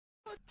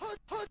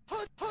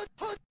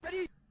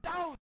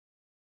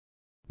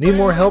Need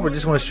more help or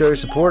just want to show your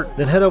support?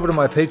 Then head over to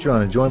my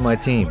Patreon and join my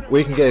team, where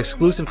you can get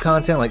exclusive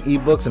content like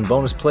ebooks and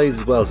bonus plays,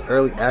 as well as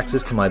early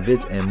access to my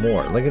vids and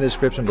more. Link in the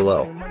description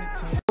below.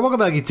 Welcome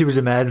back, YouTubers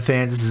and Madden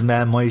fans. This is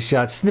Madden Money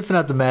Shot, sniffing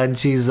out the Madden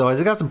cheese as always.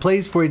 I got some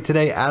plays for you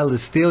today out of the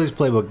Steelers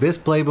playbook. This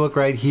playbook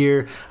right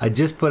here, I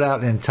just put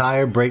out an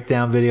entire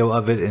breakdown video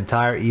of it,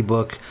 entire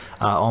ebook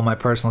on my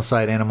personal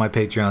site and on my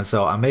Patreon.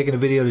 So I'm making a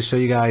video to show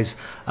you guys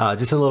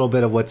just a little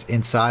bit of what's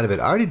inside of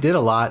it. I already did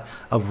a lot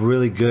of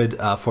really good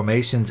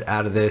formations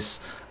out of this,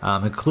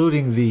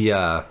 including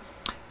the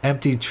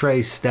empty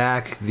tray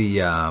stack.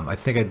 The I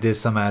think I did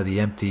some out of the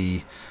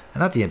empty,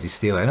 not the empty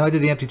Steeler. I know I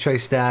did the empty tray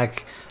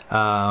stack.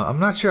 I'm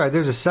not sure.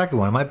 There's a second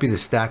one. It might be the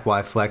stack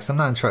Y flex. I'm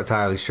not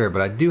entirely sure,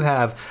 but I do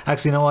have.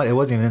 Actually, you know what? It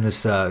wasn't even in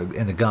this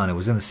in the gun. It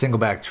was in the single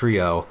back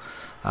trio.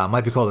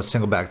 Might be called the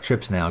single back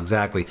trips now.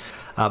 Exactly.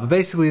 But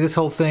basically, this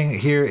whole thing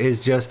here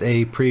is just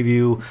a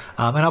preview,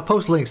 and I'll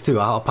post links too.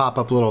 I'll pop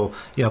up little,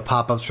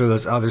 pop-ups for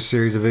those other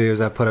series of videos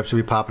I put up. Should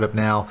be popping up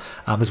now,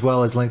 as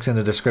well as links in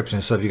the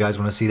description. So if you guys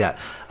want to see that.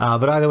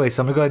 But either way,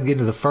 so I'm gonna go ahead and get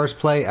into the first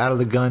play out of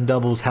the gun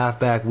doubles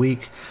halfback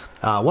week.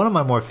 One of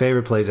my more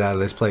favorite plays out of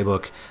this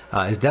playbook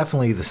is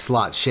definitely the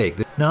slot shake.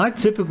 Now, I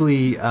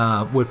typically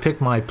would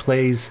pick my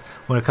plays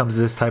when it comes to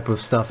this type of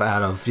stuff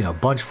out of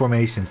bunch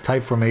formations,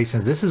 type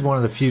formations. This is one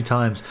of the few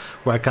times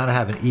where I kind of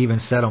have an even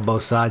set on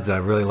both sides that I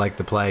really like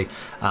to play,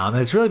 and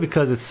it's really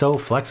because it's so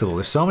flexible.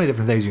 There's so many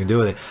different things you can do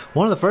with it.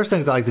 One of the first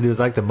things I like to do is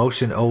I like to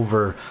motion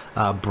over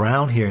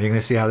Brown here, and you're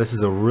going to see how this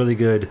is a really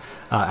good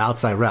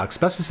outside route,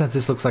 especially since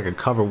this looks like a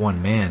cover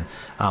one man.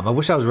 I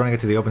wish I was running it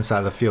to the open side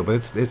of the field,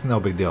 but it's no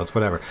big deal. It's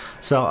whatever.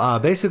 So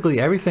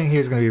basically everything here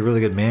is going to be a really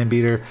good man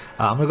beater.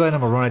 I'm going to go ahead and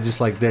I'm going to run it just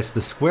like this.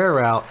 The square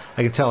route,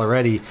 I can tell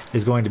already,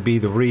 is going to be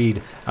the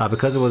read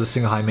because it was a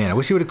single high man. I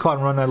wish he would have caught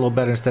and run that a little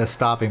better instead of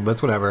stopping, but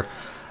it's whatever.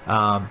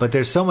 But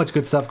there's so much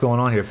good stuff going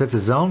on here. If it's a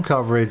zone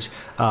coverage,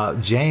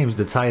 James,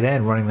 the tight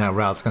end, running that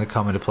route is going to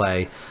come into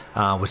play,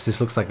 which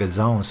just looks like a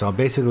zone. So I'm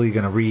basically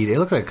going to read. It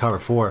looks like a cover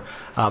 4,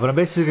 but I'm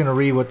basically going to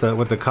read what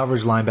the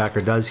coverage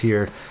linebacker does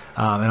here,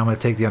 and I'm going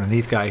to take the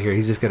underneath guy here.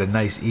 He's just got a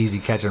nice, easy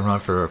catch and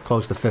run for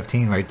close to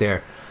 15 right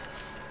there.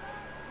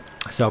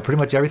 So pretty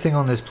much everything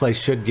on this play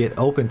should get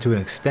open to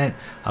an extent.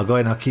 I'll go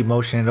ahead and I'll keep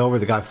motioning it over.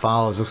 The guy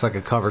follows. Looks like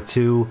a cover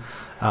 2.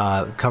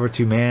 Cover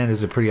 2 man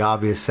is a pretty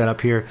obvious setup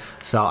here.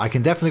 So I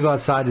can definitely go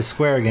outside the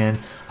square again,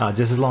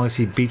 just as long as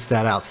he beats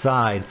that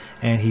outside,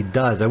 and he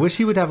does. I wish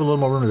he would have a little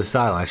more room to the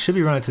sideline. I should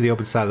be running to the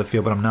open side of the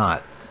field, but I'm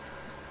not.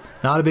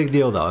 Not a big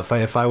deal though.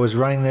 If I was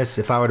running this,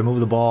 if I were to move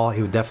the ball,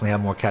 he would definitely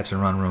have more catch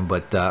and run room.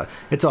 But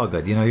it's all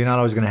good. You're not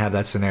always going to have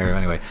that scenario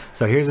anyway.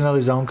 So here's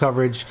another zone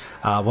coverage.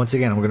 Once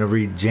again, I'm going to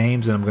read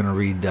James and I'm going to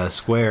read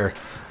square.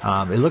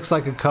 It looks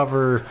like a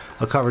cover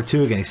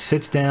 2 again. He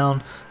sits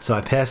down, so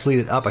I pass lead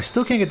it up. I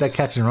still can't get that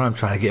catch and run I'm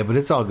trying to get, but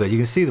it's all good. You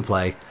can see the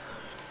play.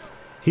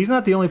 He's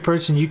not the only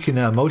person you can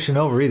motion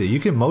over either. You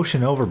can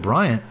motion over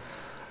Bryant.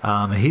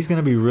 And he's going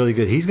to be really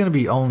good. He's going to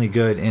be only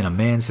good in a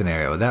man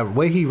scenario. That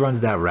way he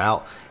runs that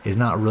route is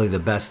not really the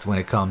best when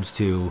it comes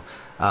to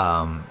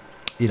zone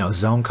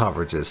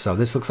coverages. So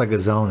this looks like a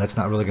zone. That's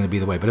not really going to be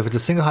the way. But if it's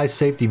a single high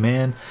safety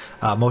man,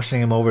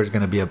 motioning him over is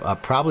going to be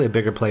probably a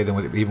bigger play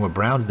than even what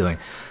Brown's doing.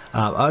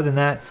 Other than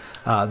that,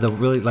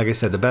 like I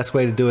said, the best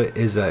way to do it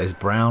is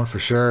Brown for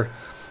sure.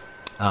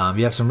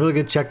 You have some really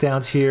good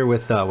checkdowns here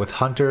with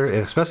Hunter,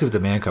 especially with the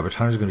man coverage.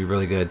 Hunter's going to be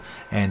really good,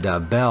 and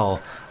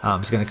Bell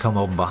is going to come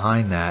open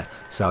behind that.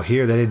 So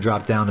here they didn't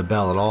drop down to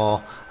Bell at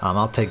all.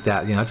 I'll take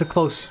that. It's a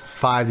close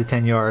 5 to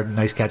 10 yard,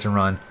 nice catch and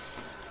run.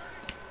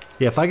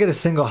 Yeah, if I get a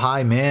single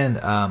high man,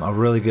 a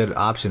really good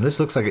option. This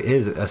looks like it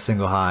is a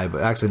single high,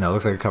 but actually no, it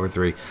looks like a cover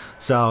 3.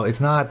 So it's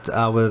not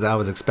what I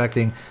was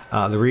expecting.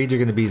 The reads are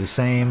going to be the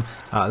same.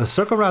 The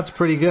circle route's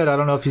pretty good. I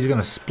don't know if he's going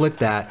to split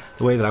that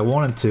the way that I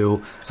want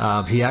him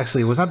to. He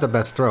actually was not the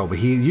best throw, but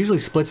he usually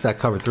splits that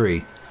cover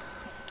 3.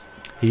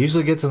 He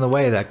usually gets in the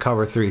way of that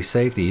cover 3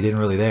 safety. He didn't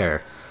really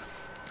there.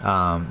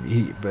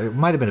 It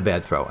might have been a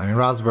bad throw. I mean,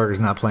 Roethlisberger's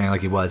not playing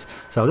like he was.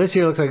 So this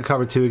here looks like a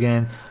cover 2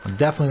 again. I'm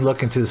definitely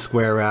looking to the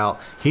square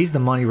route. He's the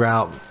money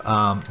route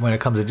when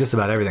it comes to just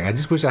about everything. I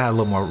just wish I had a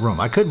little more room.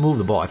 I could move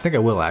the ball. I think I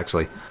will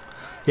actually.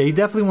 Yeah, you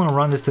definitely want to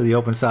run this to the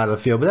open side of the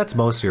field, but that's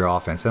most of your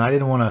offense. And I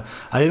didn't want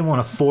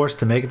to force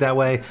to make it that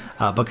way.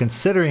 But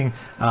considering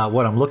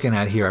what I'm looking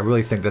at here, I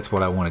really think that's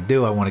what I want to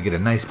do. I want to get a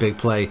nice big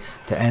play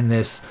to end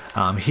this.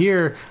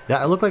 Here,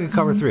 that looked like a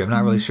cover 3. I'm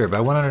not really sure, but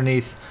I went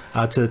underneath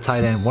to the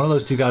tight end. One of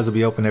those two guys will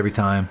be open every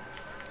time.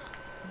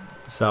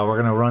 So we're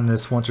going to run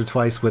this once or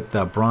twice with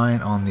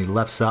Bryant on the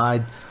left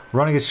side.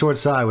 Running his short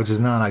side, which is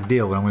not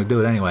ideal, but I'm going to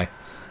do it anyway.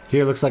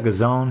 Here looks like a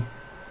zone.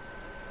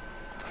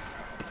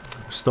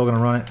 Still going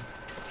to run it.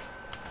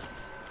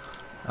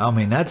 I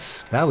mean, that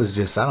was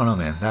just, I don't know,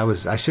 man.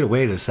 I should have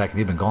waited a second.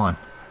 He'd been gone.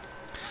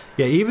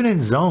 Yeah, even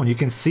in zone, you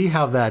can see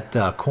how that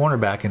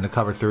cornerback in the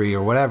cover 3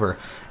 or whatever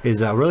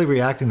is really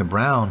reacting to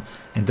Brown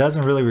and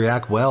doesn't really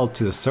react well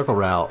to the circle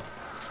route.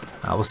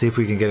 We'll see if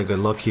we can get a good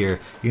look here.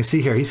 You can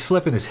see here, he's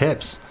flipping his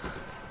hips.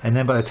 and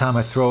then by the time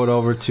I throw it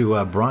over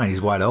to Brian,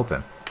 he's wide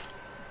open.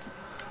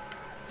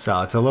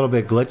 So it's a little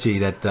bit glitchy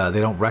that they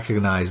don't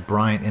recognize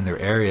Bryant in their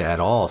area at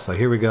all. So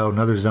here we go,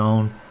 another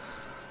zone.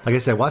 Like I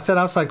said, watch that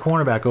outside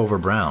cornerback over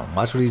Brown.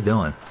 Watch what he's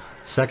doing.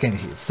 Second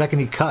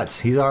he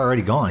cuts, he's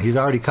already gone. He's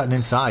already cutting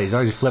inside. He's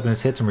already flipping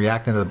his hits and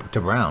reacting to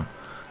Brown.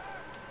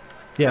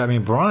 Yeah, I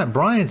mean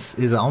Bryant's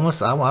is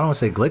almost, I don't want to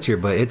say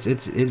glitchier, but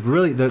it's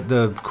really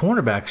the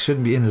cornerback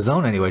shouldn't be in the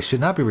zone anyway.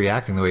 Should not be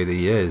reacting the way that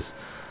he is.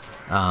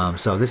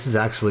 So this is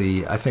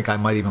actually, I think I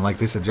might even like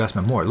this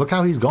adjustment more. Look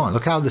how he's gone.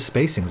 Look how the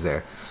spacing's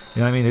there. You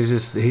know what I mean?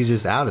 He's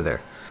just out of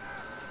there.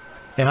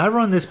 And I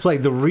run this play.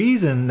 The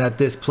reason that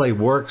this play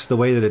works the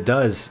way that it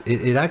does,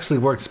 it actually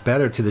works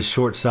better to the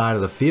short side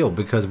of the field,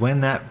 because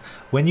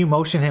when you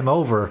motion him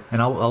over,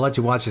 and I'll let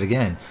you watch it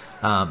again,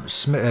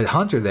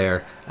 Hunter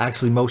there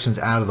actually motions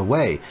out of the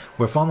way.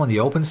 Where if I'm on the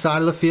open side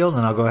of the field,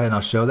 and I'll go ahead and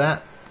I'll show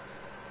that.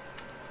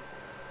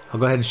 I'll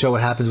go ahead and show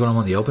what happens when I'm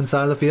on the open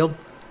side of the field.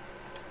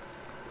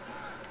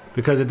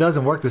 Because it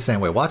doesn't work the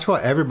same way. Watch how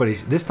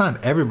this time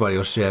everybody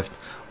will shift,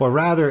 or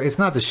rather, it's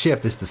not the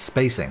shift, it's the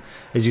spacing.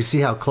 As you see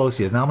how close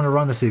he is. Now I'm going to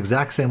run this the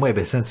exact same way,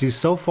 but since he's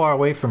so far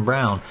away from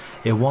Brown,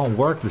 it won't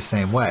work the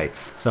same way.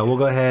 So we'll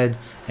go ahead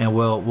and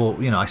we'll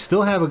you know, I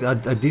still have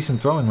a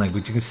decent throwing link,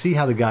 but you can see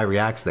how the guy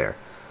reacts there.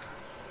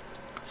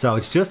 So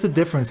it's just a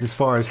difference as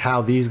far as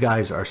how these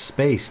guys are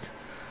spaced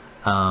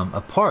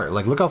apart.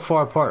 Like, look how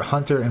far apart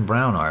Hunter and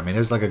Brown are. I mean,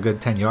 there's like a good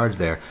 10 yards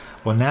there.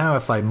 Well, now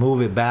if I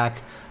move it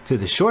back to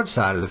the short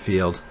side of the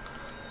field,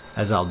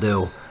 as I'll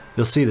do,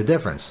 you'll see the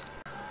difference.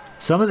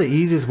 Some of the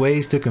easiest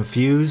ways to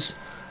confuse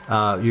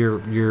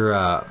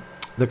the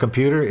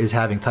computer is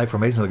having tight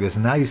formations like this.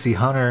 And now you see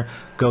Hunter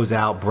goes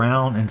out,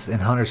 Brown and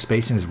Hunter's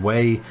spacing is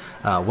way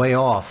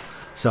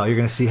off. So you're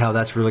going to see how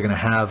that's really going to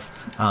have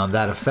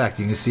that effect.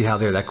 You can see how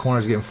that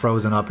corner's getting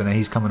frozen up, and then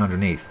he's coming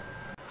underneath.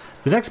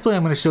 The next play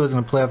I'm going to show is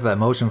going to play off that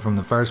motion from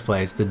the first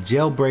play. It's the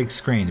jailbreak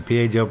screen, the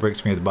PA jailbreak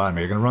screen at the bottom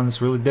here. You're going to run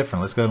this really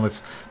different. Let's go and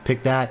let's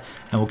pick that,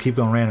 and we'll keep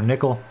going random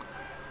nickel.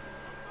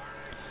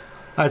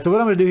 Alright, so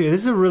what I'm going to do here,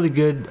 this is a really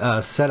good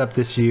setup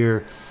this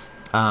year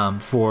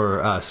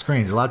for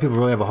screens. A lot of people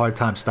really have a hard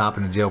time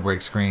stopping the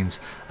jailbreak screens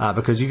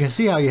because you can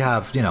see how you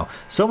have, you know,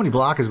 so many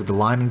blockers with the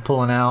linemen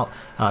pulling out,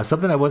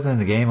 something that wasn't in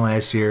the game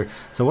last year.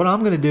 So what I'm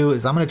going to do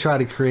is I'm going to try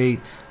to create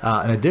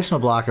an additional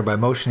blocker by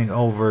motioning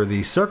over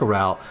the circle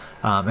route.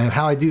 And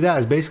how I do that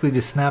is basically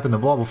just snapping the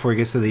ball before he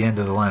gets to the end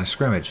of the line of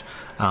scrimmage.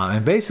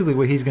 And basically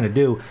what he's going to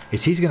do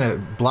is he's going to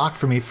block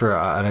for me for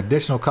an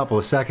additional couple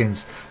of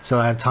seconds, so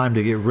I have time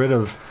to get rid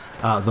of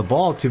the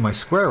ball to my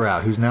square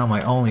route, who's now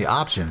my only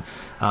option.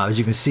 As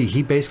you can see,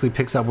 he basically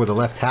picks up where the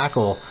left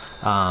tackle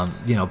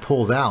you know,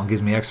 pulls out and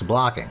gives me extra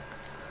blocking.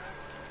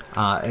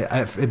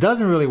 It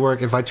doesn't really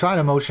work. If I try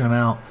to motion him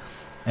out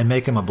and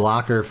make him a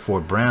blocker for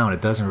Brown,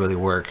 it doesn't really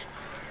work.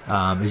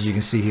 As you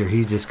can see here,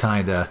 he just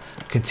kind of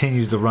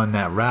continues to run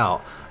that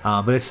route,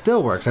 but it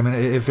still works. I mean,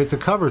 if it's a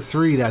cover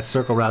 3, that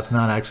circle route's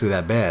not actually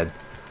that bad.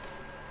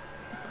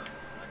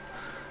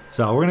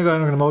 So we're going to go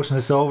ahead and motion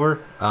this over.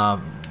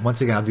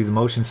 Once again, I'll do the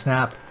motion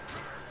snap.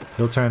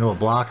 He'll turn into a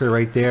blocker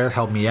right there,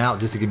 help me out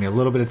just to give me a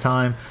little bit of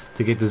time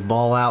to get this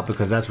ball out,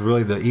 because that's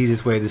really the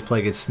easiest way this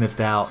play gets sniffed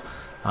out.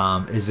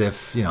 Is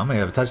if, you know, I'm going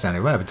to have a touchdown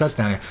here. We're going to have a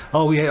touchdown here.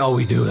 Oh, yeah, oh,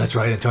 we do. That's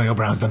right. Antonio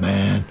Brown's the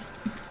man.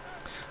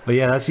 But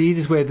yeah, that's the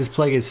easiest way that this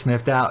play gets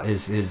sniffed out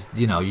is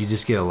you know, you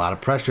just get a lot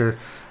of pressure,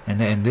 and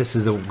then this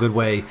is a good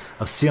way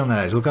of sealing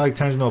that edge. Look how he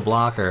turns into a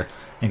blocker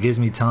and gives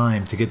me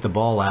time to get the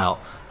ball out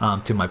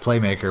to my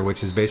playmaker,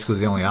 which is basically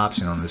the only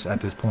option on this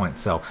at this point.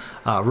 So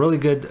really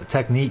good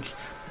technique,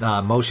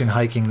 motion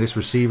hiking this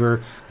receiver,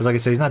 because like I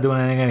said, he's not doing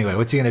anything anyway.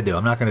 What's he going to do?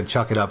 I'm not going to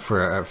chuck it up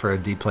for a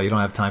deep play. You don't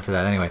have time for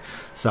that anyway.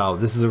 So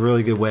this is a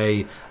really good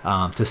way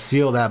to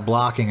seal that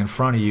blocking in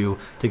front of you,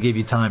 to give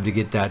you time to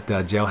get that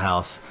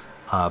jailhouse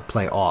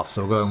play off.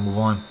 So we'll go and move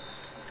on.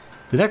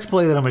 The next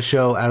play that I'm going to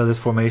show out of this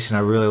formation I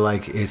really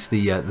like is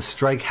the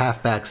strike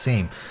halfback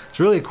seam. It's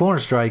really a corner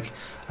strike,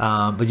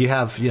 but you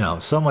have, you know,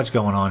 so much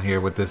going on here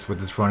with this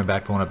running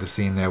back going up the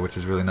seam there, which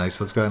is really nice.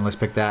 Let's go ahead and let's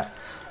pick that.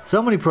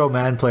 So many pro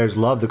Madden players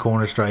love the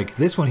corner strike.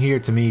 This one here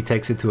to me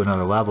takes it to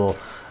another level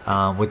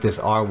with this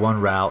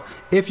R1 route.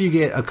 If you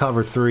get a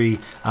cover 3,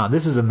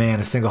 this is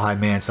a single high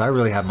man, so I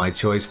really have my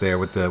choice there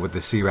with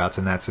the C routes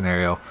in that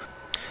scenario.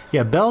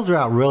 Yeah, Bell's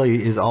route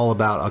really is all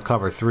about a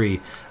cover 3.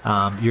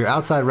 Your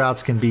outside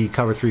routes can be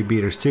cover 3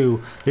 beaters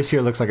too. This here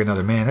looks like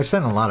another man. They're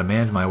sending a lot of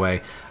mans my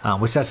way,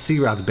 which that C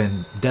route's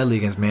been deadly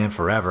against man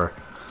forever.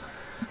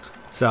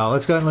 So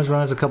let's go ahead and let's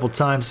run this a couple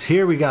times.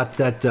 Here we got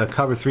that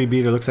cover 3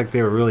 beater. Looks like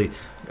they were really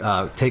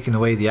taking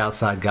away the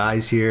outside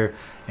guys here.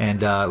 And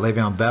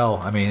Le'Veon Bell,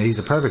 I mean, he's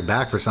a perfect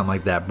back for something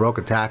like that. Broke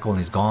a tackle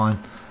and he's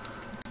gone.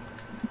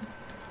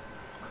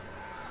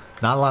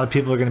 Not a lot of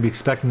people are going to be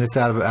expecting this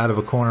out of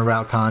a corner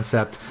route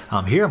concept.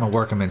 Here I'm going to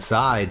work him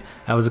inside.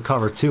 That was a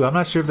cover 2. I'm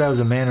not sure if that was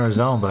a man or a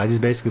zone, but I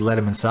just basically let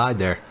him inside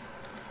there.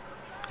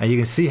 And you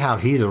can see how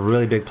he's a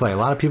really big play. A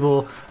lot of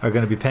people are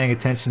going to be paying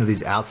attention to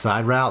these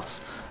outside routes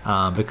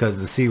because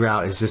the C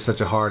route is just such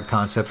a hard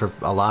concept for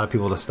a lot of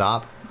people to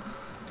stop.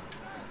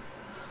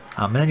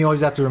 And then you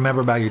always have to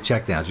remember about your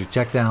checkdowns. Your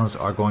checkdowns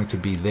are going to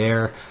be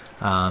there.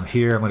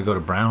 Here, I'm going to go to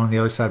Brown on the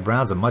other side.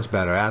 Brown's a much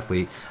better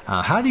athlete.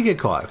 How do you get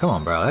caught? Come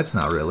on, bro. That's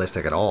not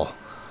realistic at all.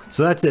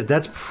 So that's it.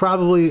 That's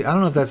probably, I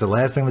don't know if that's the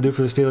last thing to do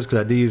for the Steelers, because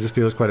I do use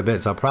the Steelers quite a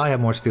bit. So I'll probably have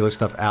more Steelers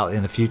stuff out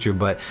in the future.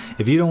 But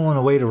if you don't want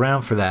to wait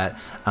around for that,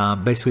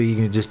 basically you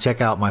can just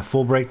check out my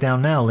full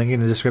breakdown now. Link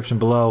in the description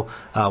below,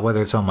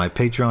 whether it's on my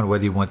Patreon,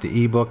 whether you want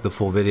the ebook, the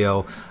full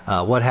video,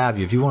 what have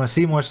you. If you want to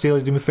see more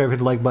Steelers, do me a favor, hit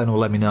the like button or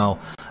let me know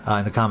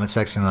in the comment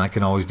section, and I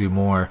can always do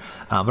more.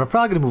 But I'm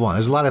probably going to move on.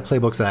 There's a lot of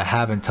playbooks that I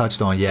haven't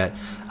touched on yet.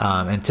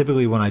 And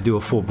typically when I do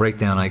a full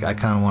breakdown, I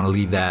kind of want to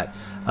leave that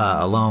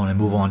alone and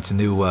move on to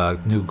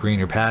new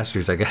greener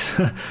pastures, I guess.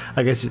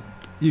 I guess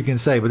you can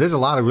say. But there's a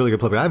lot of really good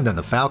playbooks. I haven't done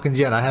the Falcons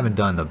yet. I haven't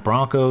done the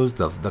Broncos,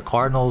 the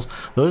Cardinals.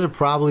 Those are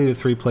probably the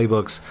 3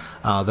 playbooks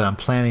that I'm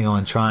planning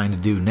on trying to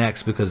do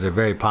next, because they're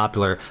very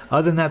popular.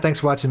 Other than that, thanks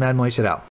for watching Madden. Shit out.